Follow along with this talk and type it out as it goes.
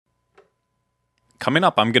Coming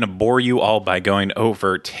up, I'm going to bore you all by going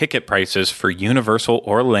over ticket prices for Universal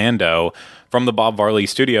Orlando from the Bob Varley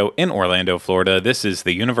Studio in Orlando, Florida. This is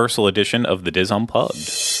the Universal edition of the Diz Unplugged.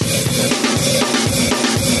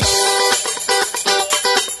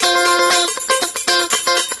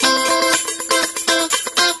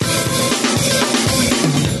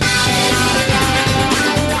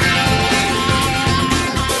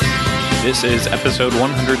 This is episode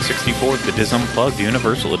 164 of the Diz Unplugged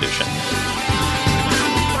Universal Edition.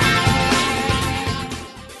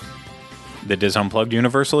 The Diz Unplugged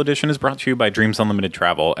Universal Edition is brought to you by Dreams Unlimited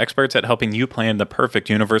Travel, experts at helping you plan the perfect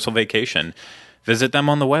Universal vacation. Visit them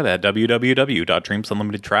on the web at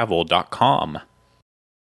www.dreamsunlimitedtravel.com.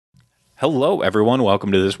 Hello, everyone.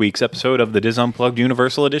 Welcome to this week's episode of the Diz Unplugged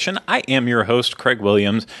Universal Edition. I am your host, Craig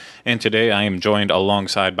Williams, and today I am joined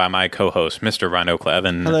alongside by my co-host, Mr. Rhino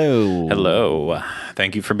Clevin. Hello. Hello.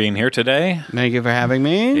 Thank you for being here today. Thank you for having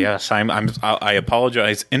me. Yes, I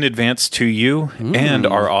apologize in advance to you and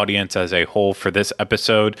our audience as a whole for this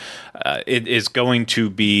episode. It is going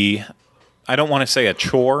to be, I don't want to say a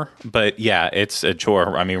chore, but yeah, it's a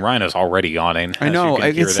chore. I mean, Rhino's already yawning. I know.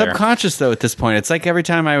 It's subconscious, though, at this point. It's like every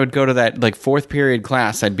time I would go to that fourth period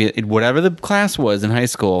class, I'd be, whatever the class was in high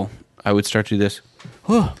school, I would start to do this.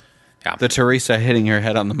 Yeah. The Teresa hitting her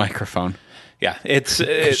head on the microphone. Yeah,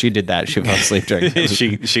 she did that. She fell asleep during it.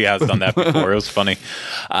 She has done that before. It was funny.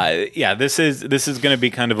 This is going to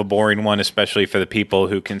be kind of a boring one, especially for the people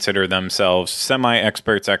who consider themselves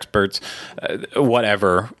semi-experts,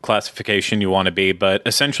 whatever classification you want to be. But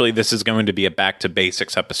essentially, this is going to be a back to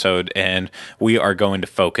basics episode, and we are going to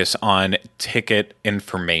focus on ticket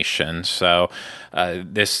information. So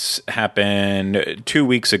this happened 2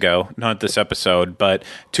 weeks ago, not this episode, but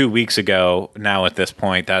 2 weeks ago. Now at this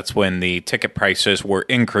point, that's when the ticket prices were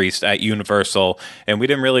increased at Universal, and we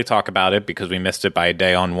didn't really talk about it because we missed it by a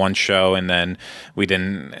day on one show, and then we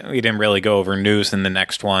didn't really go over news in the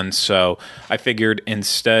next one. So I figured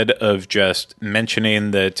instead of just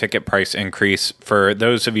mentioning the ticket price increase, for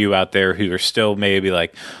those of you out there who are still maybe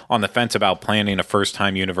on the fence about planning a first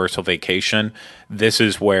time Universal vacation, this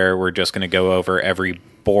is where we're just going to go over every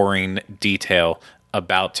boring detail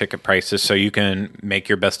about ticket prices so you can make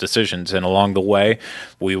your best decisions. And along the way,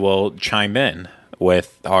 we will chime in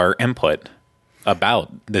with our input about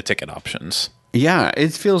the ticket options. Yeah,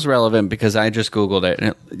 it feels relevant because I just Googled it,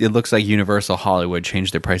 and it looks like Universal Hollywood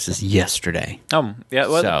changed their prices yesterday. Yeah,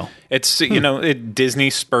 well, it's, Disney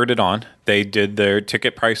spurred it on. They did their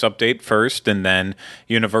ticket price update first, and then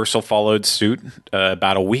Universal followed suit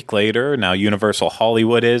about a week later. Now Universal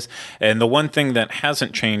Hollywood is. And the one thing that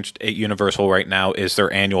hasn't changed at Universal right now is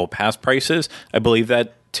their annual pass prices. I believe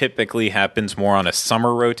that typically happens more on a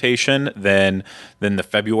summer rotation than the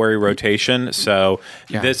February rotation. So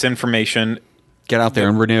This information... Get out there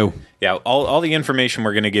and renew. Yeah, all the information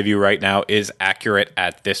we're going to give you right now is accurate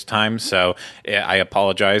at this time. So I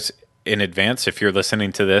apologize in advance if you're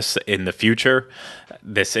listening to this in the future.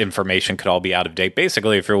 This information could all be out of date.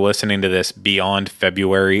 Basically, if you're listening to this beyond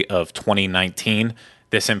February of 2019,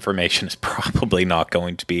 this information is probably not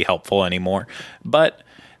going to be helpful anymore. But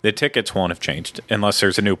the tickets won't have changed unless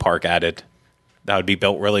there's a new park added. That would be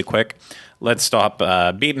built really quick. Let's stop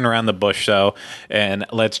beating around the bush, though, and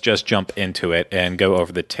let's just jump into it and go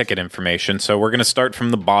over the ticket information. So we're going to start from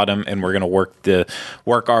the bottom, and we're going to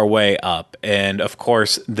work our way up. And, of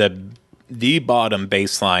course, the bottom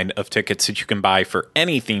baseline of tickets that you can buy for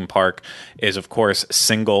any theme park is, of course,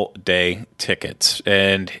 single-day tickets.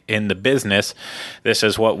 And in the business, this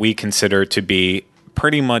is what we consider to be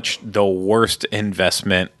pretty much the worst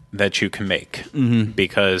investment that you can make,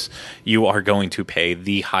 because you are going to pay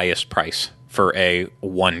the highest price for a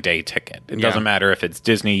one-day ticket. It doesn't matter if it's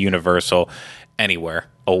Disney, Universal, anywhere.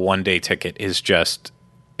 A one-day ticket is just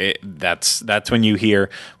that's when you hear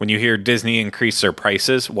Disney increase their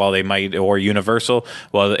prices, while they might, or Universal,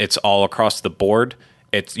 well, it's all across the board.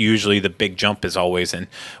 It's usually the big jump is always in,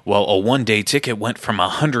 well, a one-day ticket went from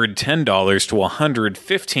 $110 to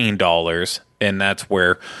 $115, and that's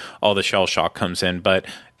where all the shell shock comes in. But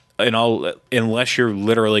unless you're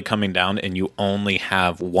literally coming down and you only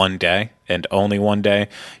have one day and only one day,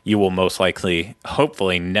 you will most likely,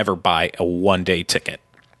 hopefully, never buy a one-day ticket.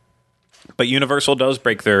 But Universal does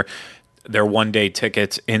break their one-day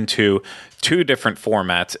tickets into two different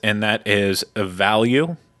formats, and that is a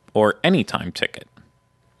value or anytime ticket.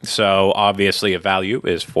 So obviously a value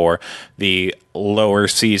is for the lower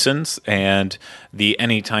seasons, and the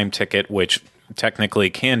anytime ticket, which technically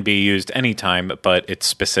can be used anytime, but it's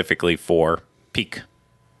specifically for peak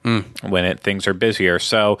when things are busier.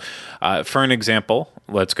 So, for an example,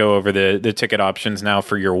 let's go over the ticket options now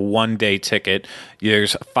for your one-day ticket.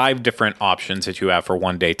 There's 5 different options that you have for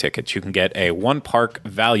one-day tickets. You can get a one-park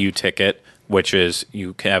value ticket, which is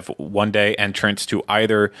you can have one-day entrance to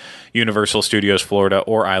either Universal Studios Florida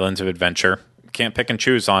or Islands of Adventure. Can't pick and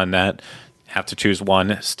choose on that. Have to choose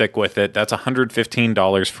one, stick with it. That's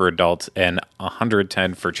 $115 for adults and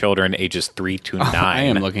 $110 for children ages 3 to 9. I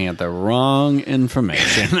am looking at the wrong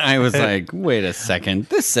information. I was like, wait a second.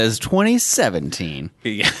 This says 2017.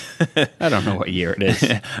 Yeah. I don't know what year it is.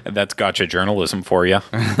 That's gotcha journalism for you.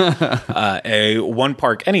 A one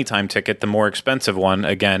park anytime ticket, the more expensive one,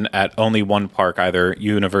 again, at only one park, either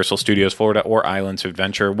Universal Studios Florida or Islands of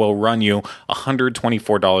Adventure, will run you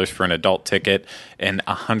 $124 for an adult ticket and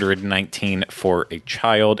 $119 for a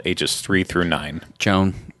child ages 3 through 9.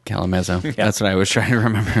 Joan Calamezzo. Yeah. That's what I was trying to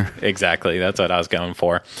remember. Exactly. That's what I was going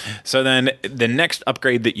for. So then the next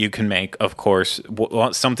upgrade that you can make, of course,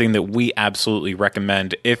 something that we absolutely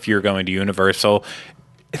recommend if you're going to Universal,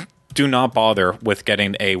 do not bother with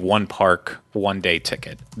getting a one park, one day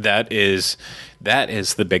ticket. That is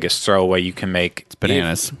the biggest throwaway you can make. It's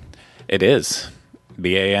bananas. It is.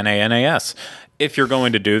 BANANAS. If you're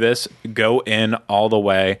going to do this, go in all the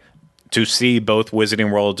way to see both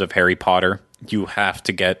Wizarding Worlds of Harry Potter. You have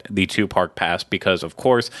to get the 2-park pass because, of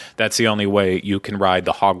course, that's the only way you can ride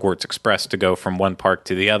the Hogwarts Express to go from one park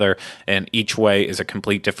to the other. And each way is a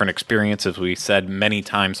complete different experience, as we said many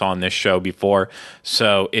times on this show before.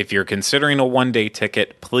 So if you're considering a one-day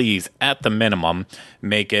ticket, please, at the minimum,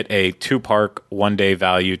 make it a 2-park, one-day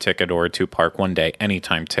value ticket or a 2-park, one-day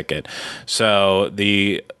anytime ticket. So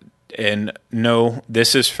And no,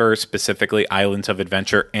 this is for specifically Islands of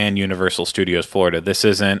Adventure and Universal Studios Florida. This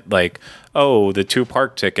isn't like, oh, the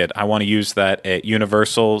 2-park ticket. I want to use that at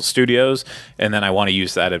Universal Studios, and then I want to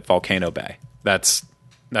use that at Volcano Bay. That's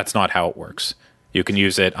not how it works. You can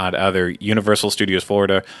use it on either Universal Studios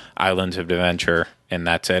Florida, Islands of Adventure, and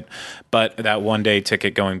that's it. But that one-day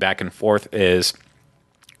ticket going back and forth is...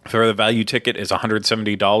 For the value ticket is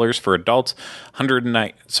 $170 for adults,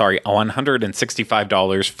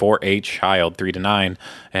 $165 for a child 3 to 9,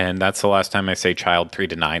 and that's the last time I say child 3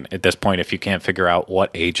 to 9. At this point, if you can't figure out what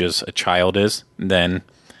ages a child is, then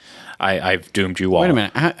I've doomed you all. Wait a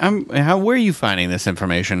minute, where are you finding this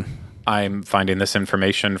information? I'm finding this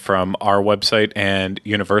information from our website and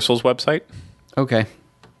Universal's website. Okay.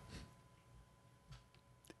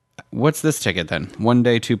 What's this ticket then?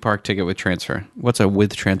 1-day 2-park ticket with transfer. What's a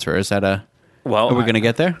with transfer? Is that a... Well, are we going to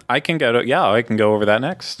get there? I can go to... Yeah, I can go over that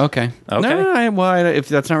next. Okay. No, if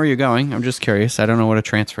that's not where you're going, I'm just curious. I don't know what a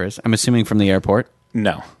transfer is. I'm assuming from the airport.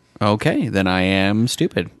 No. Okay, then I am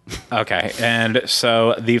stupid. Okay, and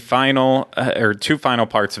so the final, or 2 final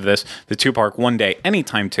parts of this, the 2-park one-day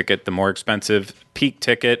anytime ticket, the more expensive peak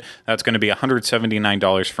ticket, that's going to be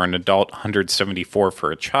 $179 for an adult, $174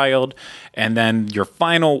 for a child, and then your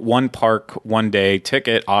final 1-park one-day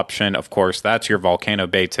ticket option, of course, that's your Volcano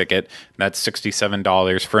Bay ticket. That's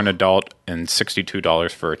 $67 for an adult and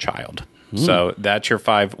 $62 for a child. So that's your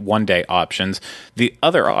 5 one-day options. The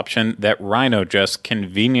other option that Rhino just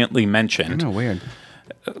conveniently mentioned. I know, weird.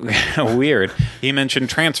 Weird. He mentioned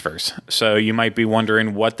transfers. So you might be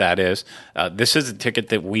wondering what that is. This is a ticket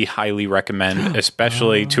that we highly recommend,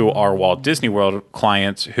 especially to our Walt Disney World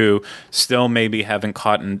clients who still maybe haven't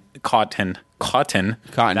cotton.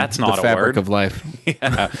 That's not the fabric word. Of life.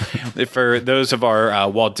 Yeah. For those of our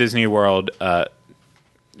Walt Disney World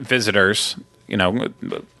visitors, you know,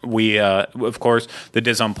 we, of course, the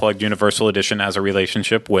Diz Unplugged Universal Edition has a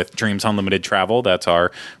relationship with Dreams Unlimited Travel. That's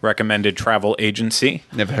our recommended travel agency.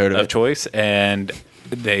 Never heard of it. Choice. And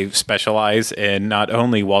they specialize in not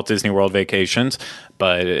only Walt Disney World vacations,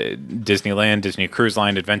 but Disneyland, Disney Cruise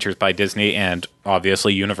Line, Adventures by Disney, and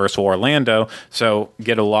obviously Universal Orlando. So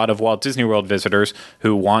get a lot of Walt Disney World visitors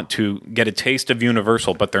who want to get a taste of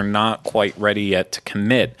Universal, but they're not quite ready yet to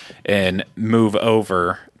commit and move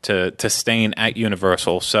over to staying at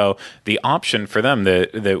Universal. So the option for them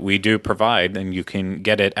that we do provide, and you can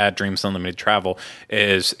get it at Dreams Unlimited Travel,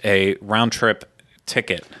 is a round trip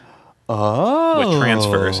ticket with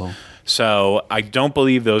transfers. So I don't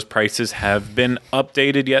believe those prices have been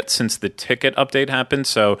updated yet since the ticket update happened.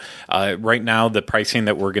 So right now the pricing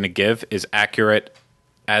that we're going to give is accurate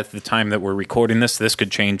at the time that we're recording this. This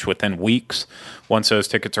could change within weeks. Once those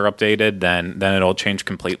tickets are updated, then it'll change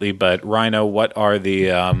completely. But Rhino, what are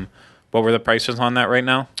the what were the prices on that right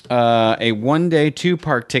now? A 1-day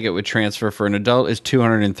 2-park ticket with transfer for an adult is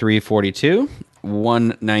 $203.42,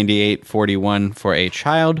 $198.41 for a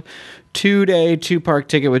child. 2-day 2-park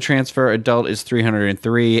ticket with transfer adult is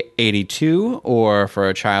 $303.80, $293.82, or for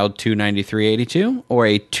a child, $293.82, or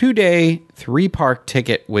a 2-day 3-park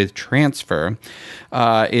ticket with transfer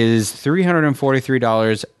is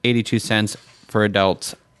 $343.82 for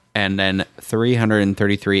adults, and then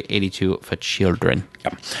 $333.82 for children.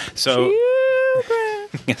 Yep. So,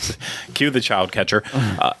 yes, cue the child catcher.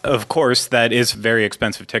 Of course, that is a very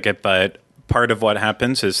expensive ticket, but part of what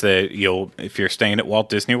happens is that if you're staying at Walt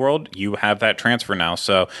Disney World, you have that transfer now.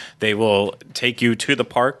 So they will take you to the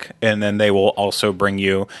park, and then they will also bring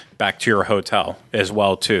you back to your hotel as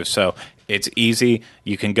well too. So it's easy.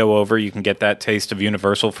 You can go over, you can get that taste of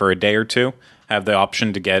Universal for a day or two, have the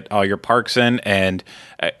option to get all your parks in, and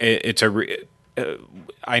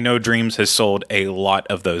I know Dreams has sold a lot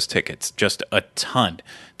of those tickets, just a ton,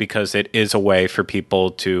 because it is a way for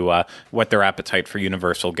people to whet their appetite for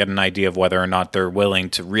Universal, get an idea of whether or not they're willing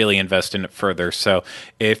to really invest in it further. So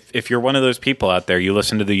if you're one of those people out there, you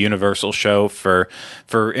listen to the Universal show for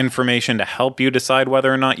information to help you decide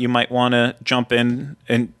whether or not you might want to jump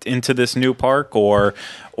into this new park, or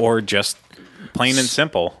just plain and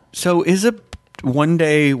simple. So is a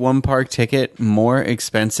 1-day 1-park ticket more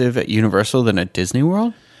expensive at Universal than at Disney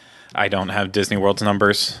World? I don't have Disney World's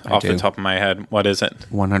numbers off the top of my head. What is it?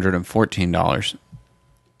 $114.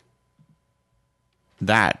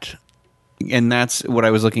 And that's what I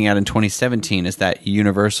was looking at in 2017, is that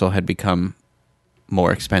Universal had become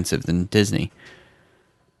more expensive than Disney.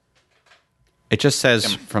 It just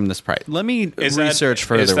says from this price. Let me research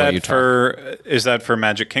further while you talk. Is that for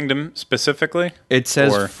Magic Kingdom specifically? It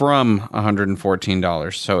says from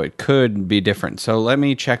 $114, so it could be different. So let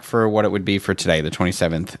me check for what it would be for today, the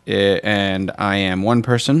 27th. And I am one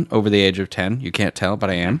person over the age of 10. You can't tell, but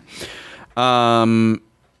I am.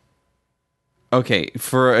 Okay,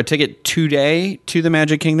 for a ticket today to the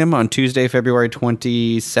Magic Kingdom on Tuesday, February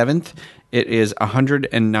 27th, it is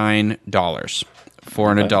 $109.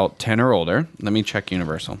 For an adult 10 or older. Let me check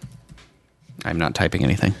Universal. I'm not typing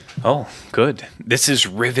anything. Oh, good. This is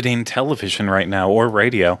riveting television right now, or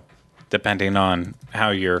radio, depending on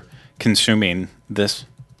how you're consuming this.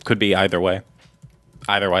 Could be either way.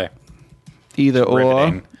 Either way. Either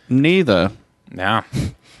riveting. Or neither. Yeah.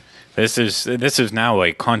 This is now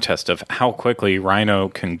a contest of how quickly Rhino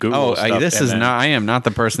can Google stuff. I am not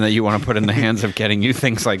the person that you want to put in the hands of getting you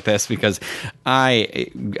things like this, because I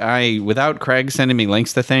without Craig sending me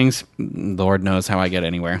links to things, Lord knows how I get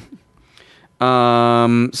anywhere.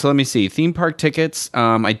 So let me see. Theme park tickets.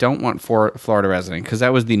 I don't want Florida resident, because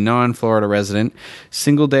that was the non-Florida resident.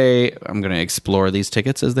 Single day. I'm going to explore these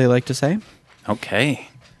tickets, as they like to say. Okay.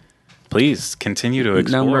 Please continue to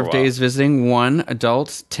explore. Number of days visiting, 1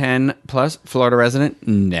 adult, 10 plus. Florida resident,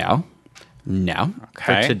 no. Okay.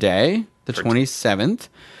 For today, the 27th,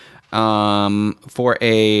 for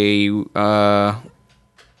a 1-park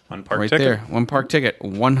right ticket. There, 1-park ticket,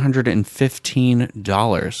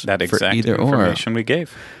 $115. That exact for either information we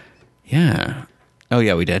gave. Yeah. Oh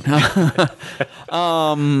yeah, we did. But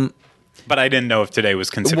I didn't know if today was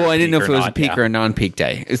considered. Well, I didn't know if it was not, a peak or a non-peak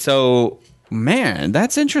day. So. Man,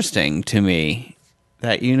 that's interesting to me,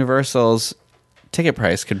 that Universal's ticket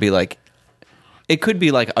price could be like, it could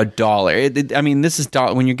be like $1. I mean, this is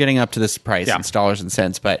when you're getting up to this price, it's dollars and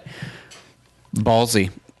cents, but ballsy.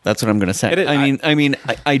 That's what I'm going to say.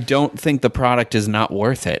 I don't think the product is not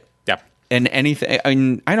worth it. Yeah. And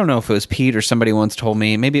anything, I don't know if it was Pete or somebody once told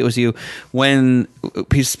me, maybe it was you, when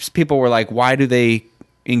people were like, why do they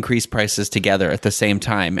increase prices together at the same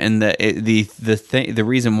time? And the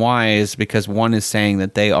reason why is because one is saying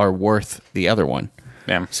that they are worth the other one.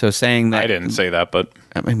 Yeah. So saying that, I didn't say that, but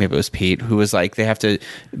maybe it was Pete who was like, they have to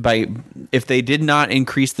if they did not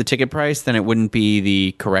increase the ticket price, then it wouldn't be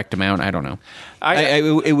the correct amount. I don't know.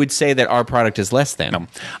 It would say that our product is less than. No,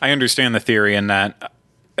 I understand the theory in that.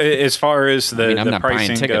 As far as the I'm not pricing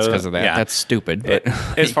buying tickets because of that. Yeah. That's stupid. But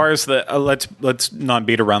as far as the let's not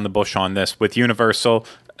beat around the bush on this. With Universal,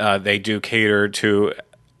 they do cater to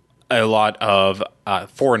a lot of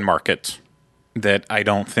foreign markets that I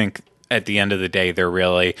don't think at the end of the day they're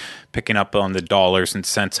really picking up on the dollars and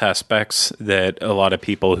cents aspects that a lot of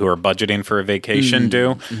people who are budgeting for a vacation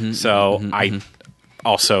do. I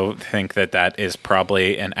also think that is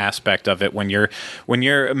probably an aspect of it when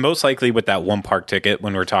you're most likely with that 1-park ticket,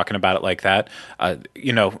 when we're talking about it like that,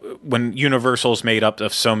 when Universal's made up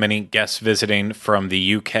of so many guests visiting from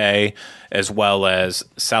the UK as well as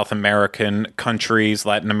South American countries,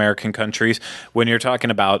 Latin American countries, when you're talking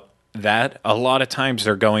about that, a lot of times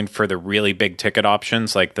they're going for the really big ticket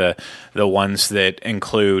options, like the ones that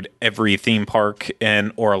include every theme park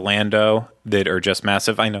in Orlando that are just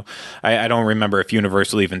massive. I know I don't remember if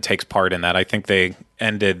Universal even takes part in that. I think they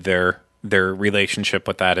ended their their relationship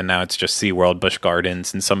with that, and now it's just SeaWorld, Busch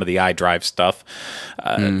Gardens, and some of the iDrive stuff.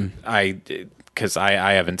 Because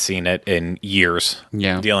I haven't seen it in years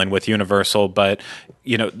dealing with Universal, but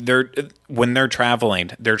when they're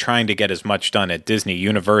traveling, they're trying to get as much done at Disney,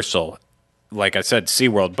 Universal, like I said,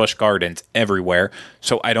 SeaWorld, Busch Gardens, everywhere.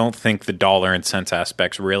 So I don't think the dollar and cents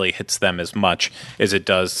aspects really hits them as much as it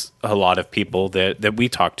does a lot of people that we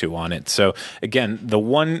talk to on it. So again, the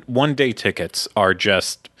one day tickets are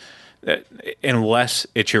just, unless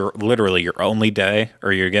it's literally your only day,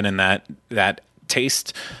 or you're getting that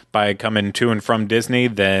taste by coming to and from Disney,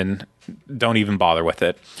 then don't even bother with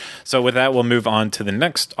it. So with that, we'll move on to the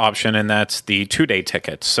next option, and that's the 2-day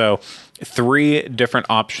tickets. So 3 different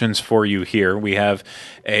options for you here. We have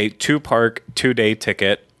a 2-park 2-day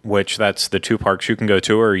ticket, which that's the 2 parks you can go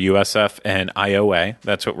to, are USF and IOA.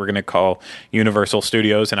 That's what we're going to call Universal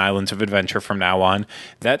Studios and Islands of Adventure from now on.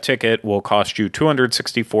 That ticket will cost you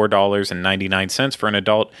 $264.99 for an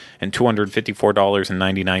adult and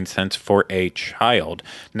 $254.99 for a child.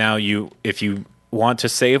 Now, if you want to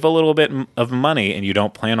save a little bit of money and you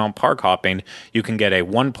don't plan on park hopping, you can get a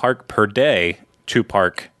 1 park per day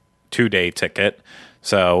 2-park 2-day ticket.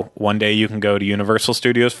 So one day you can go to Universal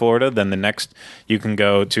Studios Florida, then the next you can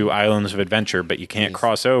go to Islands of Adventure, but you can't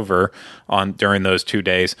cross over during those 2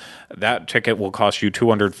 days. That ticket will cost you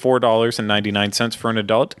 $204.99 for an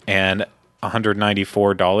adult and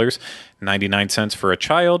 $194.99 for a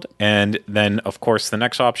child. And then, of course, the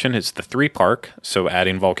next option is the 3-park. So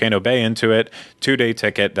adding Volcano Bay into it, 2-day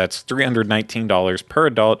ticket, that's $319 per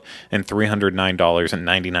adult and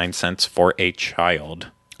 $309.99 for a child.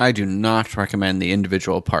 I do not recommend the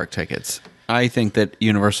individual park tickets. I think that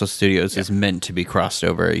Universal Studios is meant to be crossed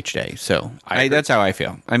over each day. So that's how I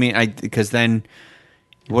feel. I mean, because then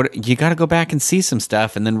you got to go back and see some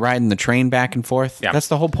stuff, and then riding the train back and forth. Yeah. That's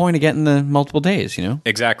the whole point of getting the multiple days,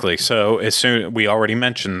 Exactly. So we already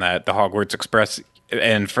mentioned that the Hogwarts Express,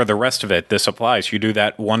 and for the rest of it, this applies. You do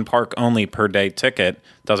that 1 park only per day ticket.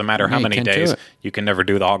 Doesn't matter how many days. You can never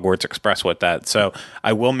do the Hogwarts Express with that. So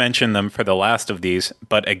I will mention them for the last of these.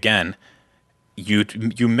 But again,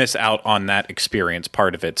 you miss out on that experience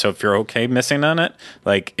part of it. So if you're okay missing on it,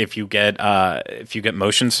 like if you get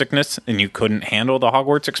motion sickness and you couldn't handle the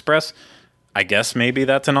Hogwarts Express, I guess maybe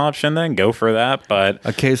that's an option then. Go for that. But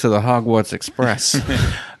a case of the Hogwarts Express.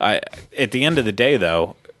 At the end of the day,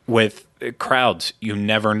 though, with crowds, you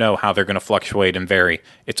never know how they're going to fluctuate and vary.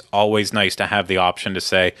 It's always nice to have the option to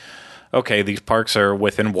say, okay, these parks are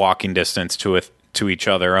within walking distance to each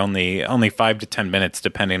other, only 5 to 10 minutes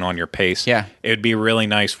depending on your pace. Yeah. It'd be really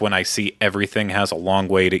nice when I see everything has a long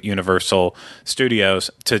wait at Universal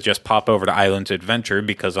Studios to just pop over to Islands Adventure,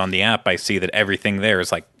 because on the app I see that everything there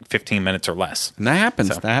is like 15 minutes or less. And that happens.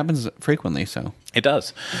 That happens frequently, so. It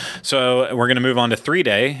does. So we're going to move on to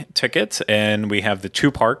 3-day tickets, and we have the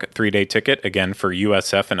 2-park 3-day ticket, again, for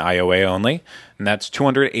USF and IOA only, and that's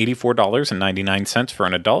 $284.99 for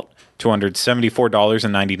an adult,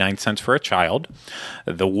 $274.99 for a child.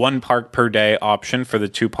 The 1 park per day option for the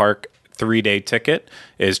 2-park 3-day ticket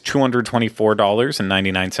is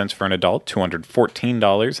 $224.99 for an adult,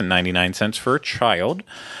 $214.99 for a child.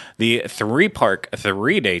 The 3-park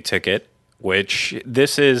 3-day ticket, which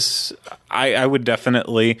this is, I would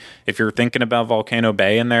definitely, if you're thinking about Volcano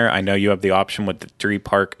Bay in there, I know you have the option with the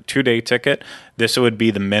 3-park 2-day ticket. This would be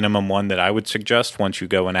the minimum one that I would suggest once you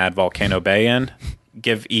go and add Volcano Bay in.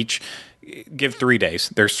 Give 3 days.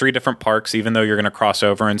 There's 3 different parks, even though you're going to cross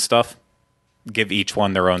over and stuff. Give each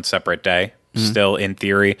one their own separate day, still in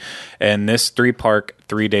theory. And this 3-park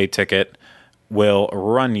 3-day ticket will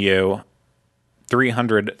run you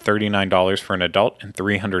 $339 for an adult and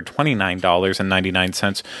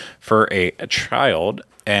 $329.99 for a child.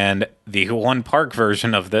 And the 1 park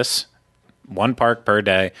version of this, 1 park per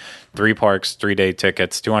day, 3 parks, 3-day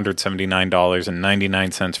tickets,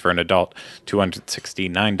 $279.99 for an adult,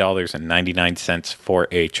 $269.99 for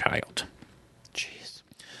a child. Jeez.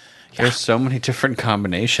 There's so many different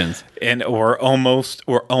combinations. And we're almost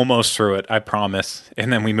through it, I promise.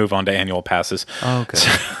 And then we move on to annual passes. Oh, okay.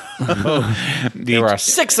 There are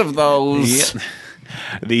 6 of those. Yeah.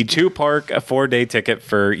 The 2-park 4-day ticket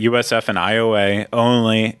for USF and IOA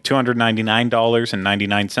only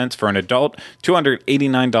 $299.99 for an adult,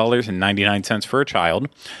 $289.99 for a child.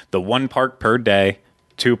 The 1 park per day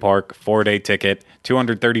 2-park 4-day ticket,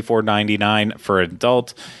 $234.99 for an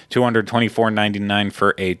adult, $224.99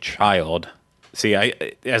 for a child. See,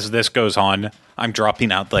 as this goes on, I'm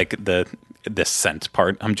dropping out like the this cents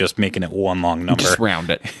part. I'm just making it one long number. Just round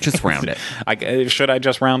it. Just round it. Should I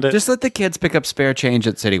just round it? Just let the kids pick up spare change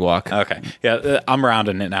at City Walk. Okay. Yeah, I'm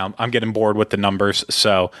rounding it now. I'm getting bored with the numbers.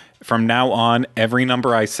 So from now on, every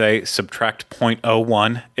number I say, subtract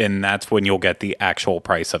 0.01, and that's when you'll get the actual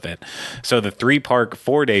price of it. So the 3-park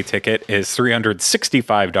 4-day ticket is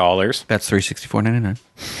 $365. That's $364.99.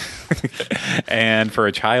 And for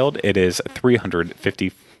a child, it is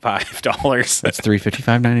 $355. That's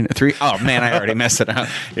 $355.99. Oh man, I already messed it up.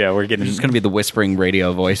 Yeah, we're getting. It's going to be the whispering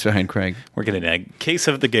radio voice behind Craig. We're getting a case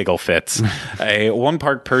of the giggle fits. A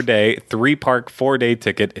 1-park per day, 3-park 4-day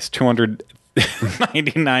ticket is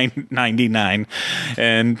 $299.99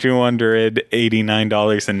 and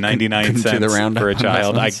 $289.99 for a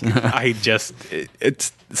child. I just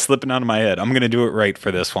it's slipping out of my head. I'm going to do it right for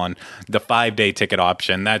this one. The 5-day ticket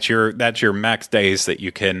option. That's your max days that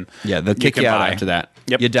you can. Yeah, they'll kick you out after that.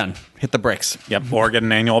 Yep, you're done. Hit the bricks. Yep, or get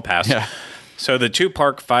an annual pass. Yeah. So the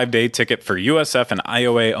 2-park 5-day ticket for USF and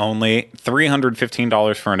IOA only,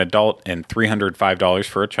 $315 for an adult and $305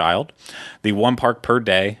 for a child. The 1-park per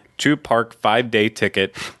day, 2-park 5-day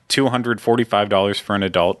ticket, $245 for an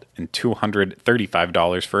adult and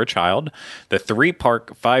 $235 for a child. The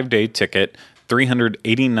 3-park 5-day ticket,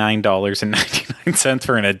 $389.99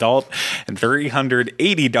 for an adult and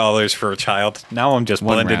 $380 for a child. Now I'm just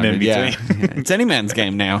blending in between. Yeah. It's any man's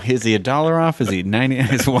game now. Is he $1 off? Is he 90?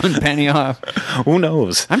 Is 1 penny off? Who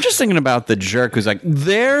knows? I'm just thinking about the jerk who's like,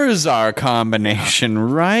 "There's our combination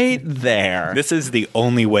right there." This is the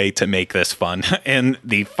only way to make this fun. And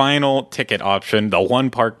the final ticket option, the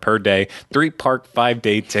 1-park per day, 3-park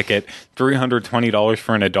 5-day ticket, $320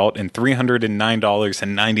 for an adult and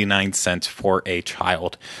 $309.99 for a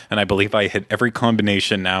child. And I believe I hit every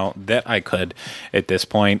combination now that I could at this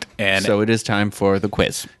point. And so it is time for the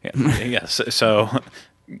quiz. Yes. So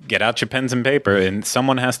get out your pens and paper, and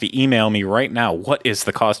someone has to email me right now. What is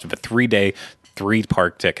the cost of a 3-day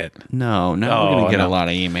 3-park ticket? No, we're going to get a lot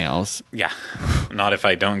of emails. Yeah. Not if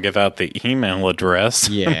I don't give out the email address.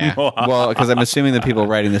 Yeah. Well, because I'm assuming the people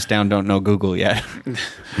writing this down don't know Google yet.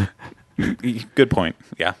 Good point.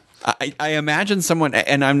 Yeah. I imagine someone,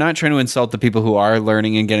 and I'm not trying to insult the people who are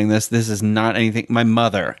learning and getting this. This is not anything. My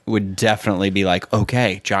mother would definitely be like,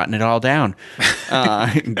 okay, jotting it all down.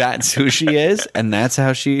 That's who she is, and that's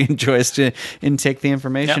how she enjoys to intake the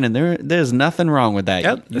information. Yep. And there's nothing wrong with that.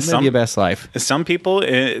 Yep. You live your best life. Some people,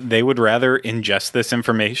 they would rather ingest this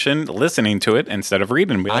information listening to it instead of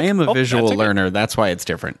reading. I am a visual learner. That's why it's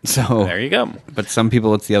different. So there you go. But some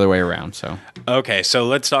people, it's the other way around. So okay, so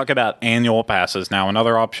let's talk about annual passes now.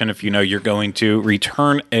 Another option if you know you're going to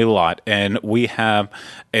return a lot, and we have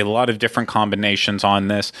a lot of different combinations on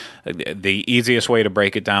this. The easiest way to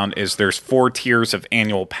break it down is there's 4 tiers of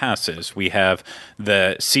annual passes. We have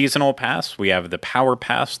the seasonal pass, we have the power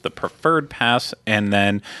pass, the preferred pass, and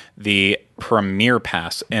then the premier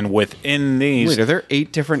pass. And within these, wait, are there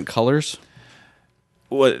 8 different colors?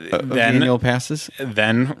 Then annual passes.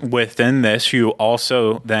 Then within this, you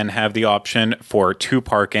also then have the option for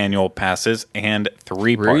 2-park annual passes and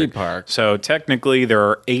 3-park. So technically, there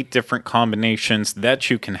are 8 different combinations that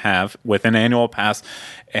you can have with an annual pass,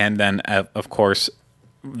 and then of course,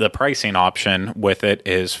 the pricing option with it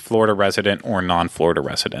is Florida resident or non-Florida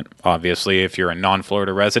resident. Obviously, if you're a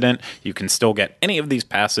non-Florida resident, you can still get any of these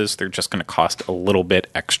passes. They're just going to cost a little bit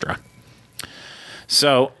extra.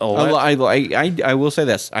 So I will say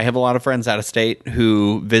this: I have a lot of friends out of state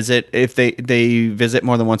who visit. If they visit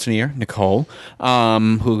more than once in a year, Nicole,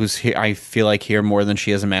 who's here, I feel like here more than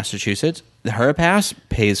she is in Massachusetts. Her pass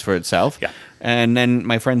pays for itself. Yeah. And then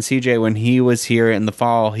my friend CJ, when he was here in the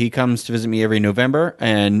fall, he comes to visit me every November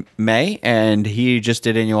and May, and he just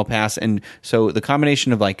did annual pass. And so the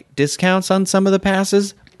combination of like discounts on some of the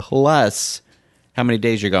passes plus how many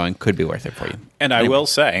days you're going could be worth it for you. And I will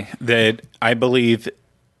say that I believe,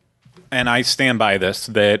 and I stand by this,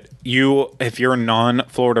 that if you're a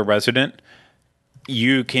non-Florida resident,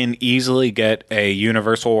 you can easily get a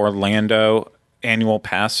Universal Orlando annual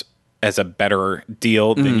pass as a better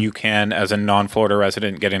deal than you can as a non-Florida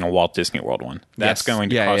resident getting a Walt Disney World one. That's going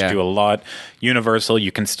to cost you a lot. Universal,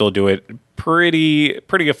 you can still do it pretty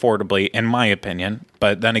affordably, in my opinion.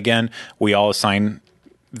 But then again, we all assign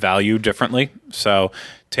value differently, so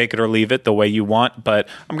take it or leave it the way you want. But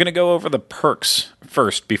I'm going to go over the perks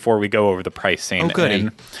first before we go over the pricing. Oh, goody.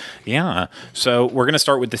 Yeah. So we're going to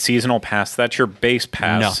start with the seasonal pass. That's your base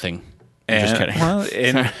pass. Nothing. Just kidding. Well,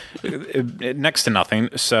 next to nothing.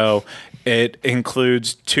 So it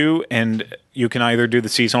includes 2, and you can either do the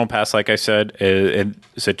seasonal pass, like I said,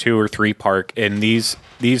 it's a 2 or 3 park, and these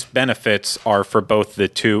benefits are for both the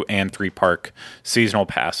 2 and 3 park seasonal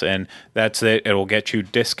pass, and that's it. It'll get you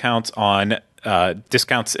discounts on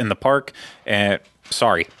discounts in the park, and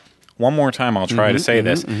one more time, I'll try to say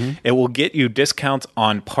this. It will get you discounts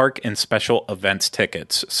on park and special events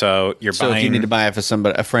tickets. So you're buying. So if you need to buy it for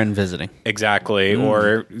a friend visiting, exactly,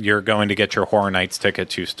 or you're going to get your Horror Nights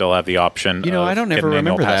tickets, you still have the option. I don't ever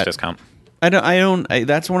remember that discount. I don't.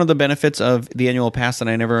 That's one of the benefits of the annual pass that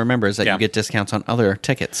I never remember is that you get discounts on other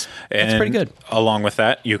tickets. That's pretty good. Along with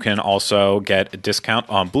that, you can also get a discount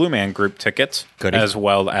on Blue Man Group tickets, as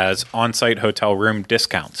well as on-site hotel room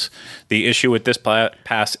discounts. The issue with this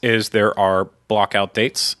pass is there are blockout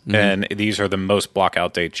dates, and these are the most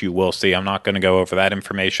blockout dates you will see. I'm not going to go over that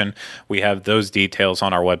information. We have those details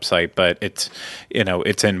on our website, but it's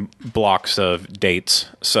in blocks of dates,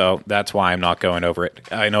 so that's why I'm not going over it.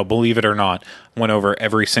 I know, believe it or not, went over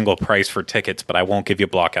every single price for tickets, but I won't give you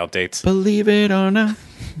blockout dates. Believe it or not.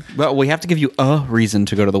 Well, we have to give you a reason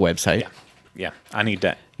to go to the website. Yeah, I need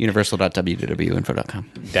that.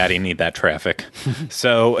 Universal.wwinfo.com. Daddy need that traffic.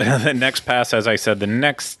 So the next pass, as I said, the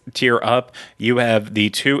next tier up, you have the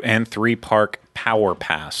 2 and 3 park Power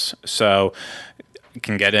Pass. So you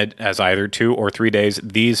can get it as either 2 or 3 days.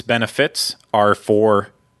 These benefits are for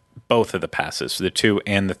both of the passes, the 2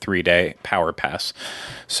 and the 3 day Power Pass.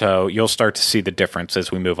 So you'll start to see the difference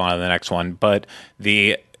as we move on to the next one. But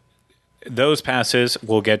those passes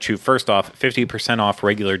will get you, first off, 50% off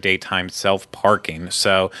regular daytime self-parking.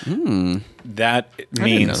 So that means... I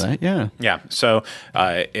didn't know that, yeah. Yeah, so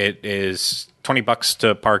it is $20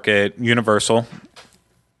 to park at Universal,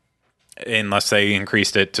 unless they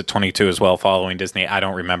increased it to 22 as well following Disney. I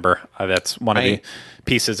don't remember. That's one of the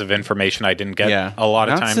pieces of information I didn't get a lot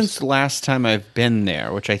of times. Not since the last time I've been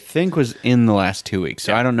there, which I think was in the last 2 weeks.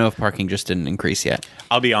 So I don't know if parking just didn't increase yet.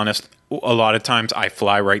 I'll be honest. A lot of times I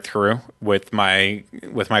fly right through with my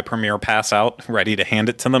Premier Pass out, ready to hand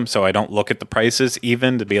it to them, so I don't look at the prices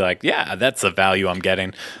even to be like, yeah, that's the value I'm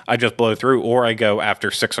getting. I just blow through, or I go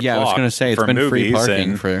after 6 o'clock. Yeah, I was going to say it's been free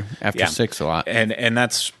parking for after 6 a lot, and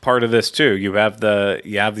that's part of this too. You have the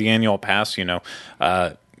annual pass.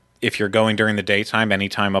 If you're going during the daytime,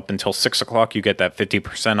 anytime up until 6 o'clock, you get that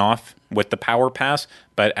 50% off with the Power Pass.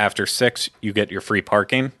 But after 6, you get your free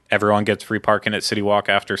parking. Everyone gets free parking at City Walk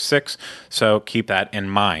after 6, so keep that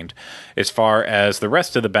in mind. As far as the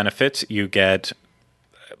rest of the benefits, you get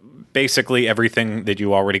basically everything that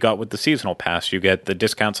you already got with the seasonal pass. You get the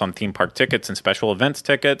discounts on theme park tickets and special events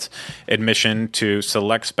tickets, admission to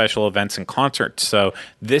select special events and concerts. So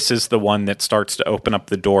this is the one that starts to open up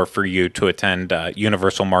the door for you to attend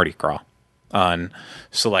Universal Mardi Gras on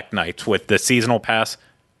select nights. With the seasonal pass,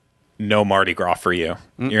 no Mardi Gras for you.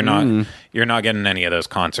 You're not getting any of those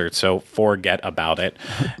concerts, so forget about it.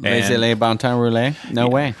 Laissez-les bon temps rouler? No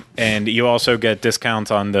way. And you also get discounts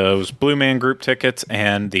on those Blue Man Group tickets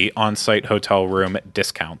and the on-site hotel room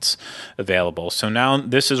discounts available. So now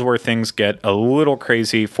this is where things get a little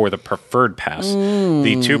crazy for the Preferred Pass.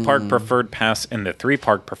 The 2-park Preferred Pass and the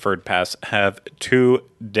 3-park Preferred Pass have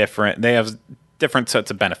different sets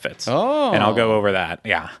of benefits. Oh. And I'll go over that.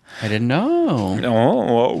 Yeah. I didn't know.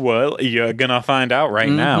 Oh, well, you're going to find out right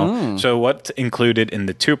now. So what's included in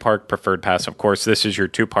the 2-park Preferred Pass? Of course, this is your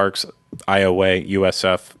 2 parks, Iowa,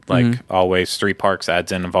 USF, like always, 3 parks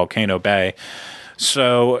adds in Volcano Bay.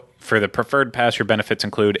 So for the Preferred Pass, your benefits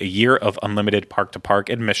include a year of unlimited park-to-park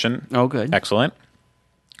admission. Oh, good. Excellent.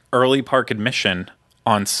 Early park admission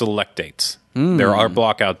on select dates. There are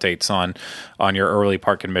blockout dates on your early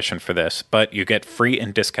park admission for this, but you get free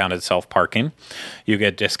and discounted self-parking. You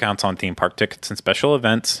get discounts on theme park tickets and special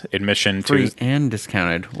events, admission free to... and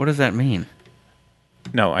discounted. What does that mean?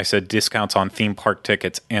 No, I said discounts on theme park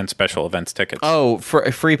tickets and special events tickets. Oh,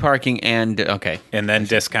 for free parking and, okay. And then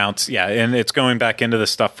discounts, yeah, and it's going back into the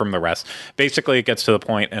stuff from the rest. Basically, it gets to the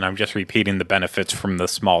point, and I'm just repeating the benefits from the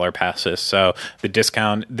smaller passes. So the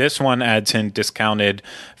discount, this one adds in discounted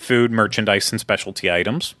food, merchandise, and specialty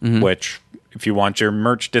items, which... If you want your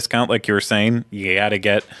merch discount, like you were saying, you got to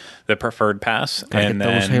get the Preferred Pass. And then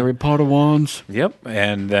those Harry Potter ones. Yep.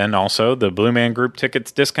 And then also the Blue Man Group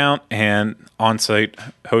tickets discount and on-site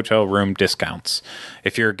hotel room discounts.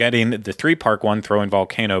 If you're getting the 3-park one, throw in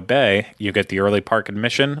Volcano Bay, you get the early park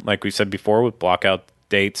admission, like we said before, with blockout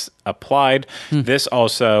dates applied. This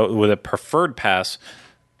also, with a Preferred Pass,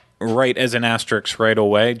 right as an asterisk right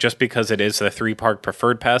away, just because it is the 3-park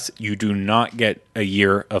Preferred Pass, you do not get a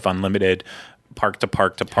year of unlimited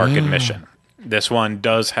park-to-park-to-park admission. This one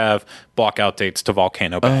does have blockout dates to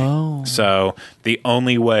Volcano Bay. Oh. So the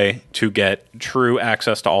only way to get true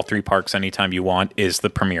access to all 3 parks anytime you want is the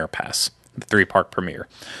Premier Pass, the 3 park Premier.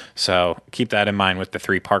 So keep that in mind with the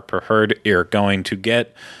 3 park preferred. You're going to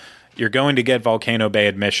get Volcano Bay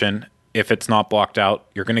admission. If it's not blocked out,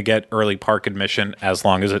 you're going to get early park admission as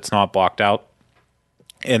long as it's not blocked out.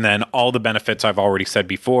 And then all the benefits I've already said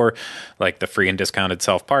before, like the free and discounted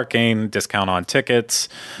self-parking, discount on tickets,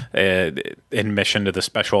 admission to the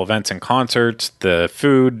special events and concerts, the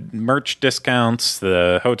food, merch discounts,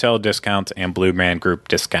 the hotel discounts, and Blue Man Group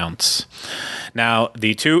discounts. Now,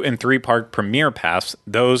 the 2 and 3 park Premier Pass,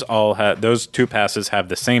 those 2 passes have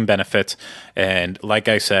the same benefits. And like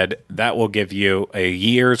I said, that will give you a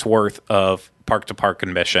year's worth of park-to-park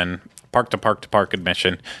admission, park-to-park-to-park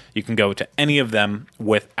admission. You can go to any of them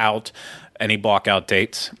without any blockout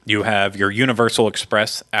dates. You have your Universal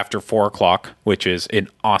Express after 4 o'clock, which is an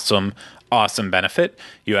awesome benefit.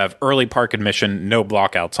 You have early park admission, no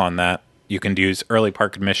blockouts on that. You can use early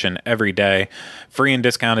park admission every day. Free and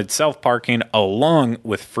discounted self-parking along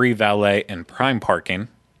with free valet and prime parking.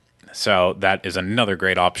 So that is another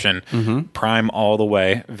great option. Mm-hmm. Prime all the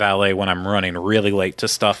way, valet when I'm running really late to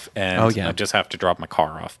stuff and I just have to drop my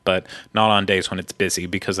car off. But not on days when it's busy,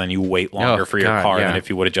 because then you wait longer for your car than if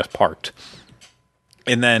you would have just parked.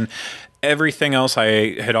 And then everything else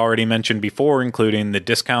I had already mentioned before, including the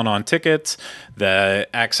discount on tickets, the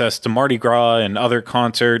access to Mardi Gras and other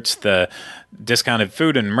concerts, the discounted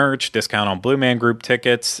food and merch, discount on Blue Man Group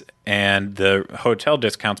tickets, and the hotel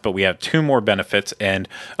discounts. But we have 2 more benefits. And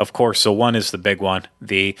of course, so one is the big one,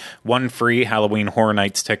 the 1 free Halloween Horror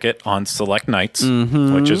Nights ticket on select nights,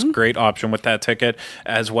 which is a great option with that ticket,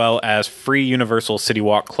 as well as free Universal City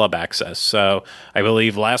Walk Club access. So I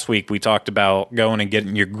believe last week we talked about going and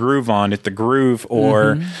getting your groove on at the Groove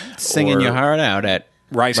or singing your heart out at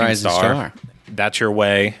Rising Star. That's your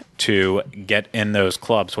way to get in those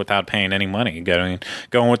clubs without paying any money, going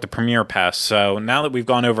with the Premier Pass. So now that we've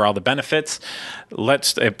gone over all the benefits,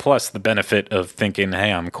 plus the benefit of thinking,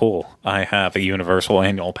 hey, I'm cool, I have a Universal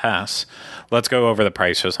Annual Pass, let's go over the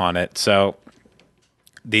prices on it. So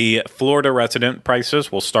the Florida resident prices,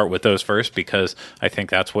 we'll start with those first because I think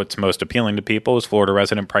that's what's most appealing to people is Florida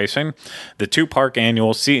resident pricing. The 2 park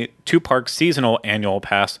seasonal annual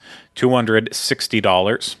pass,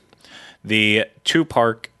 $260. The 2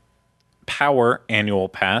 park Power annual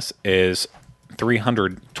pass is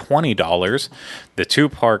 $320. The 2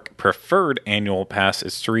 park Preferred annual pass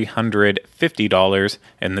is $350,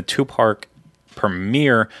 and the 2 park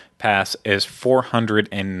Premier pass is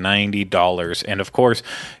 $490. And of course,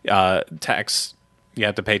 tax, you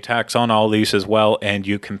have to pay tax on all these as well, and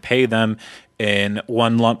you can pay them in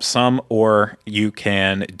one lump sum, or you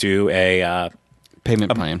can do a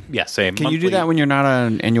payment plan. Yes. Can you do that when you're not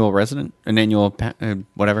an annual resident? An annual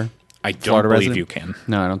whatever? I don't believe you can.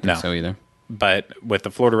 No, I don't think so either. But with the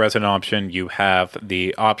Florida resident option, you have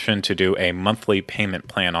the option to do a monthly payment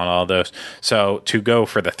plan on all those. So to go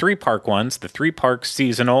for the 3 park ones, the 3 park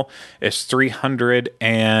seasonal is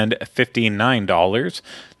 $359.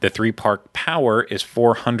 The 3 park Power is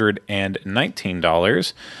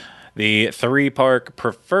 $419. The 3 park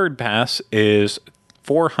Preferred Pass is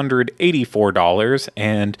 $484,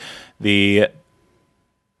 and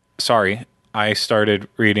I started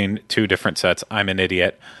reading 2 different sets. I'm an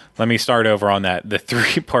idiot. Let me start over on that. The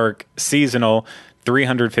 3 park seasonal,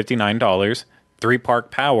 $359. 3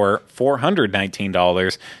 park Power,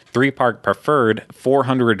 $419. 3 park Preferred,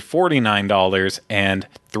 $449, and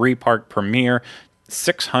 3 park Premier,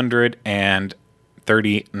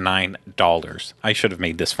 $639. I should have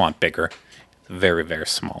made this font bigger. Very, very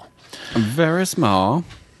small. Very small.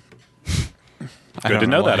 Good to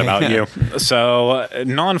know that about you. So,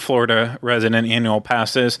 non-Florida resident annual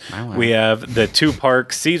passes, we have the 2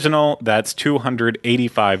 park seasonal, that's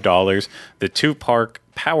 $285. The 2 park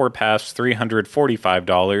Power Pass,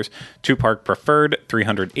 $345. 2 park Preferred,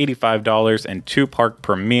 $385. And 2 park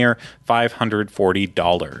Premier,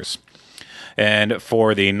 $540. And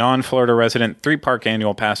for the non-Florida resident 3 park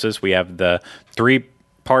annual passes, we have the 3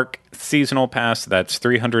 park seasonal pass, that's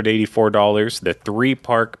 $384. The 3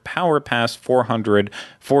 park Power Pass,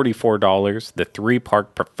 $444. The 3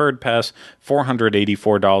 park Preferred Pass,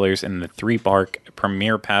 $484, and the 3 park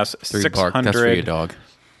Premier Pass, $600. That's for your dog.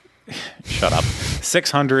 Shut up.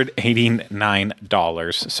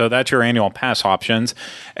 $689. So that's your annual pass options.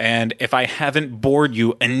 And if I haven't bored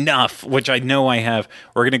you enough, which I know I have,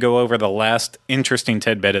 we're going to go over the last interesting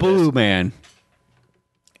tidbit of this. Blue Man.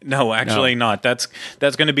 No, actually not. That's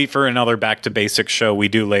going to be for another Back to Basics show we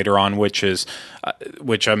do later on, which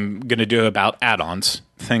I'm going to do about add-ons,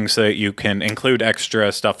 things that you can include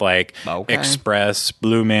extra stuff like Express,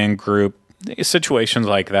 Blue Man Group, situations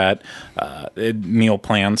like that, meal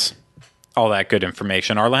plans, all that good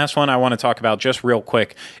information. Our last one I want to talk about just real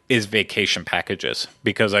quick is vacation packages,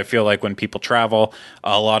 because I feel like when people travel,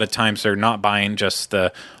 a lot of times they're not buying just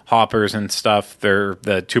the hoppers and stuff. They're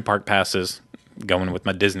the 2-park passes. Going with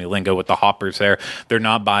my Disney lingo with the hoppers there. They're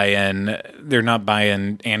not buying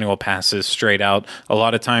annual passes straight out. A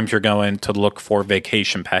lot of times you're going to look for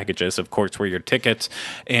vacation packages, of course, where your tickets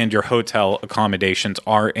and your hotel accommodations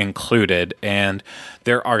are included. And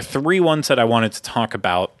there are 3 ones that I wanted to talk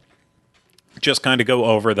about. Just kind of go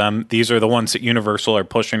over them. These are the ones that Universal are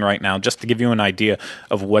pushing right now, just to give you an idea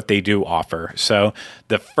of what they do offer. So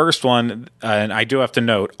the first one, and I do have to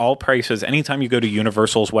note, all prices, anytime you go to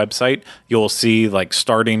Universal's website, you'll see like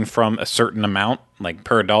starting from a certain amount, like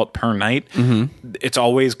per adult, per night. Mm-hmm. It's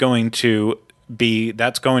always going to be,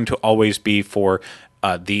 that's going to always be for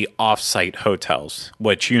the off-site hotels,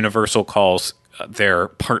 which Universal calls their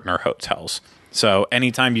partner hotels. So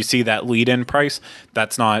anytime you see that lead-in price,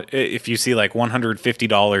 that's not, if you see like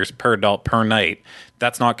 $150 per adult per night,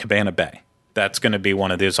 that's not Cabana Bay. That's going to be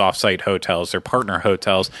one of those off-site hotels or partner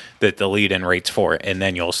hotels that the lead-in rates for. And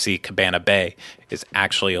then you'll see Cabana Bay is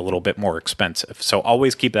actually a little bit more expensive. So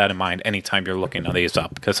always keep that in mind anytime you're looking at these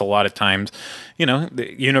up, because a lot of times,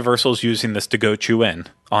 Universal's using this to goat you in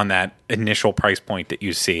on that initial price point that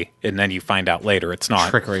you see. And then you find out later it's not.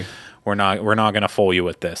 Trickery. We're not going to fool you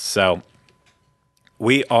with this. So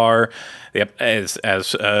we are, as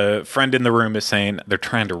a friend in the room is saying, they're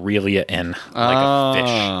trying to reel you in like a fish.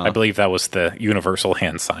 I believe that was the Universal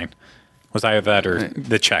hand sign. Was either that or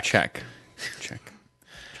the check? Check.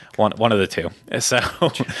 One of the two. So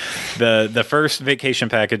the first vacation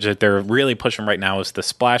package that they're really pushing right now is the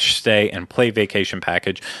Splash Stay and Play vacation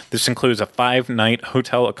package. This includes a 5-night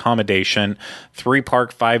hotel accommodation,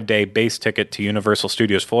 3-park 5-day base ticket to Universal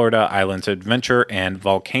Studios Florida, Islands Adventure, and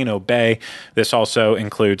Volcano Bay. This also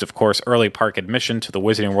includes, of course, early park admission to the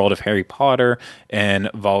Wizarding World of Harry Potter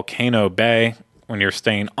and Volcano Bay when you're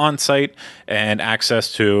staying on site, and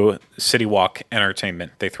access to City Walk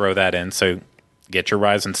entertainment. They throw that in, so get your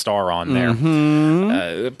Rising Star on there.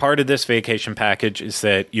 Mm-hmm. Part of this vacation package is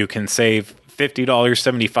that you can save $50,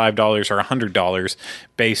 $75, or $100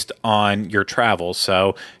 based on your travel.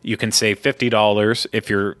 So you can save $50 if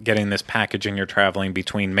you're getting this package and you're traveling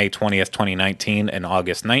between May 20th, 2019 and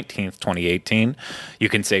August 19th, 2018. You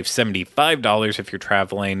can save $75 if you're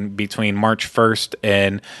traveling between March 1st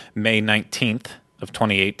and May 19th of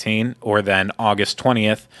 2018, or then August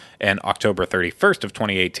 20th and October 31st of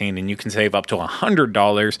 2018, and you can save up to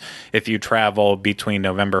 $100 if you travel between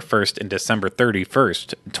November 1st and December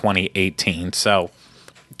 31st, 2018. So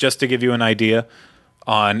just to give you an idea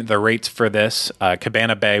on the rates for this,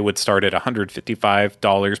 Cabana Bay would start at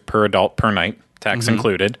 $155 per adult per night, tax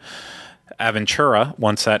included. Aventura,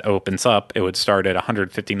 once that opens up, it would start at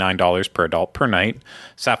 $159 per adult per night.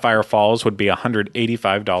 Sapphire Falls would be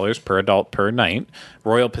 $185 per adult per night.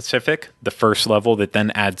 Royal Pacific, the first level that then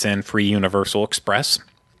adds in free Universal Express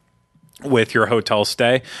with your hotel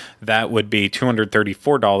stay, that would be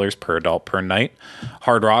 $234 per adult per night.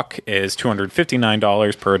 Hard Rock is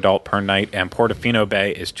 $259 per adult per night, and Portofino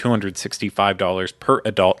Bay is $265 per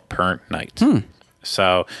adult per night.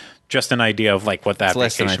 So just an idea of like what that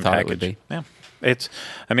vacation package would be. Yeah. It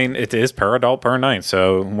is per adult per night.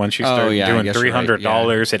 So once you start doing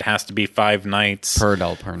 $300, it has to be 5 nights per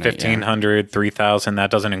adult per night. $1,500, $3,000. That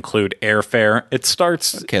doesn't include airfare. It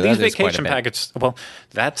starts these vacation packages. Well,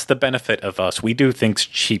 that's the benefit of us. We do things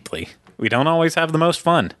cheaply. We don't always have the most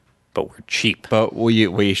fun, but we're cheap. But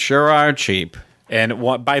we sure are cheap. And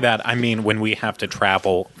by that I mean when we have to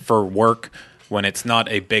travel for work, when it's not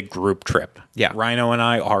a big group trip. Yeah, Rhino and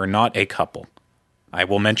I are not a couple. I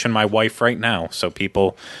will mention my wife right now, so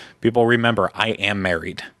people remember I am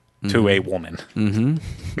married to a woman.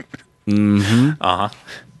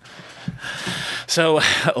 So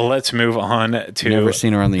let's move on to... Never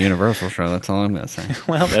seen her on the Universal show, that's all I'm going to say.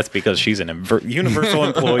 Well, that's because she's an Universal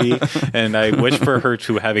employee, and I wish for her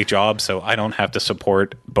to have a job so I don't have to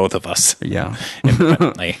support both of us. Yeah.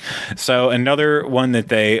 Independently. So another one that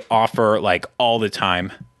they offer like all the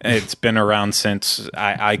time, it's been around since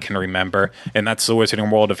I can remember, and that's the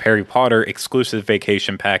Wizarding World of Harry Potter exclusive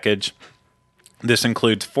vacation package. This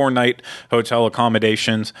includes 4-night hotel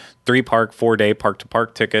accommodations, 3-park, 4-day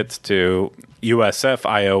park-to-park tickets to USF,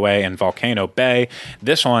 IOA, and Volcano Bay.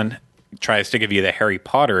 This one tries to give you the Harry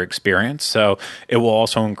Potter experience, so it will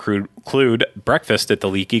also include breakfast at the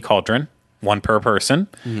Leaky Cauldron, one per person.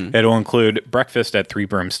 It'll include breakfast at 3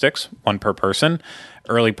 Broomsticks, one per person.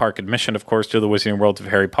 Early park admission, of course, to the Wizarding World of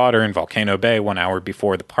Harry Potter in Volcano Bay 1 hour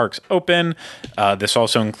before the parks open. This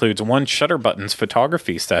also includes one Shutter Buttons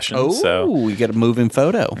photography session. Oh, you get a moving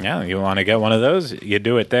photo. Yeah, you want to get one of those, you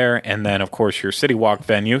do it there. And then, of course, your City Walk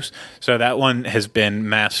venues. So that one has been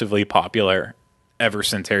massively popular ever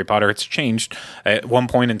since Harry Potter. It's changed. At one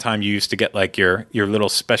point in time, you used to get like your little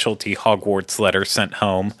specialty Hogwarts letter sent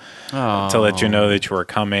home to let you know that you were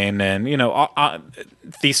coming. And, you know,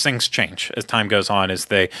 these things change as time goes on, as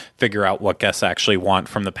they figure out what guests actually want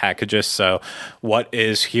from the packages. So what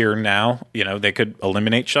is here now, you know, they could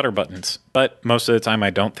eliminate Shutter Buttons. But most of the time, I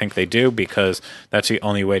don't think they do, because that's the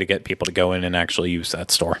only way to get people to go in and actually use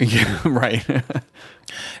that store. Yeah, right.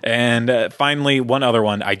 And finally, one other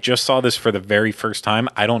one. I just saw this for the very first time.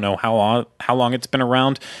 I don't know how long it's been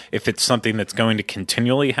around, if it's something that's going to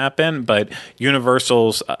continually happen, but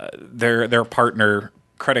Universal's, their partner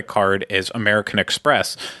credit card is American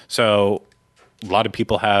Express. So a lot of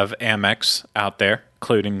people have Amex out there,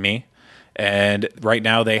 including me. And right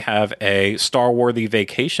now they have a Star-worthy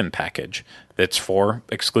vacation package that's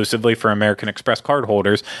exclusively for American Express card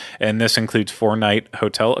holders. And this includes 4-night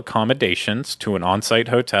hotel accommodations to an on-site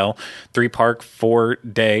hotel, 3-park,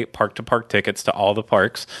 4-day park-to-park tickets to all the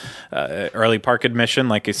parks, early park admission,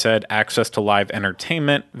 like I said, access to live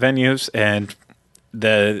entertainment venues, and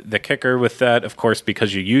the kicker with that, of course,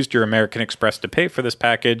 because you used your American Express to pay for this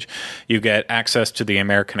package, you get access to the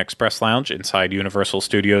American Express Lounge inside Universal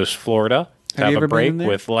Studios Florida to have a break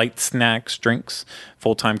with light snacks, drinks,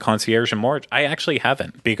 full-time concierge, and more. I actually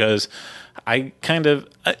haven't, because I kind of,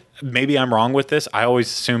 maybe I'm wrong with this. I always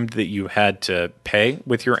assumed that you had to pay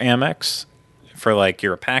with your Amex for like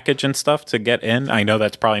your package and stuff to get in. I know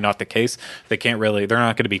that's probably not the case. They're not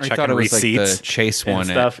going to be checking receipts. Like the Chase one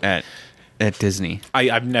stuff at Disney.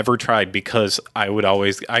 I've never tried, because I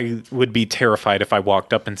would be terrified if I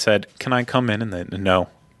walked up and said, "Can I come in?" And then, no,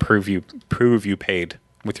 prove you paid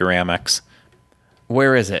with your Amex.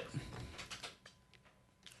 Where is it?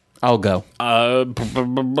 I'll go. I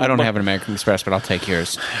don't have an American Express, but I'll take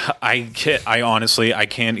yours. I honestly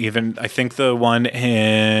can't even. I think the one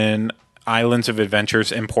in Islands of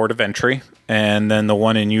Adventures in Port of Entry, and then the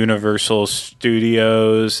one in Universal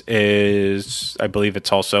Studios is, I believe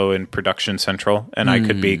it's also in Production Central, and I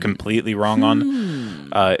could be completely wrong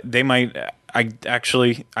on. They might. I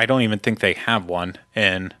don't even think they have one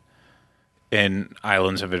in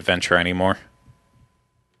Islands of Adventure anymore.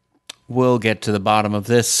 We'll get to the bottom of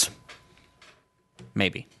this.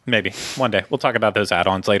 Maybe one day. We'll talk about those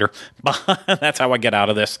add-ons later. But that's how I get out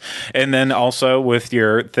of this. And then also with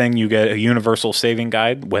your thing, you get a Universal saving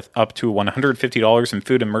guide with up to $150 in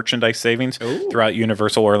food and merchandise savings throughout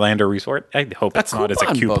Universal Orlando Resort. I hope it's not as a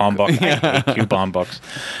coupon book. I hate coupon books.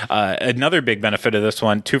 Another big benefit of this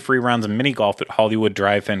one, 2 free rounds of mini golf at Hollywood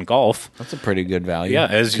Drive-In Golf. That's a pretty good value. Yeah,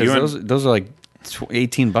 those are like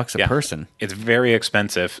 $18 a person. It's very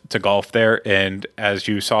expensive to golf there, and as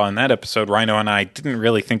you saw in that episode, Rhino and I didn't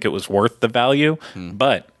really think it was worth the value,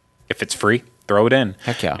 but if it's free, throw it in.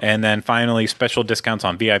 Heck yeah. And then finally, special discounts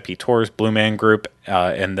on VIP tours, Blue Man Group,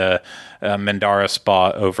 and the Mandara Spa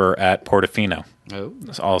over at Portofino.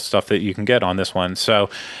 That's all stuff that you can get on this one. So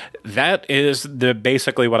that is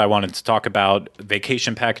basically what I wanted to talk about.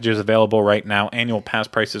 Vacation packages available right now, annual pass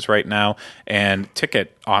prices right now, and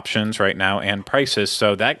ticket options right now, and prices.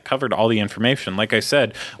 So that covered all the information. Like I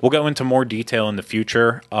said, we'll go into more detail in the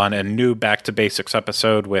future on a new Back to Basics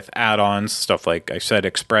episode with add-ons, stuff like I said,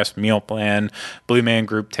 Express Meal Plan, Blue Man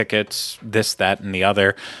Group tickets, this, that, and the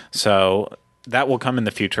other. So that will come in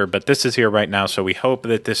the future, but this is here right now, so we hope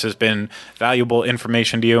that this has been valuable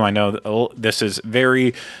information to you. I know this is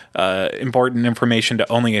very important information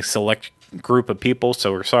to only a select group of people,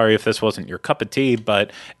 so we're sorry if this wasn't your cup of tea,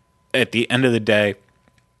 but at the end of the day,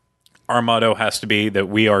 our motto has to be that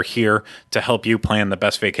we are here to help you plan the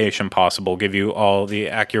best vacation possible, give you all the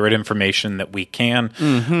accurate information that we can.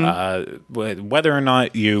 Whether or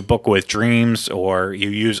not you book with Dreams or you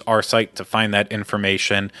use our site to find that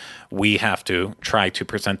information, we have to try to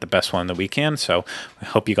present the best one that we can. So I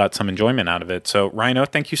hope you got some enjoyment out of it. So Rhino,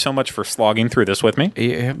 thank you so much for slogging through this with me.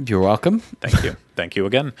 You're welcome. Thank you. Thank you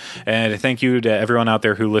again. And thank you to everyone out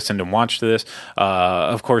there who listened and watched this.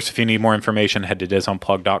 Of course, if you need more information, head to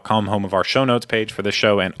disunplug.com, home of our show notes page for the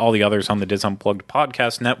show and all the others on the Dis Unplugged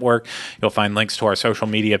podcast network. You'll find links to our social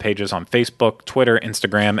media pages on Facebook, Twitter,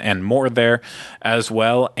 Instagram, and more there as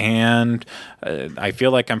well. And I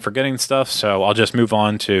feel like I'm forgetting stuff, so I'll just move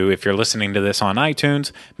on to, if you're listening to this on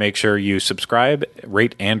iTunes, make sure you subscribe,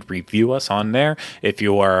 rate, and review us on there. If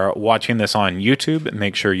you are watching this on YouTube,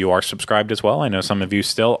 make sure you are subscribed as well. I know some of you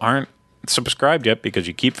still aren't. subscribed yet because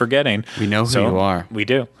you keep forgetting. We know who you are. We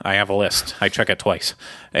do. I have a list. I check it twice,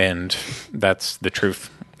 and that's the truth.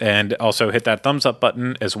 And also hit that thumbs up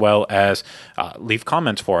button, as well as leave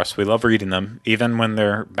comments for us. We love reading them. Even when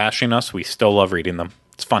they're bashing us, we still love reading them.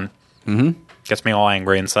 It's fun. Mm-hmm. Gets me all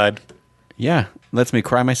angry inside. Yeah, lets me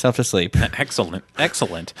cry myself to sleep.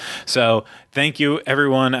 Excellent. So thank you,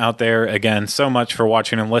 everyone out there, again, so much for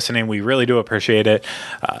watching and listening. We really do appreciate it.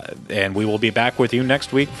 And we will be back with you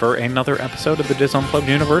next week for another episode of the Diz Unplugged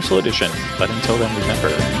Universal Edition. But until then, remember,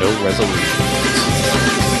 no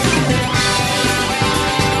resolutions.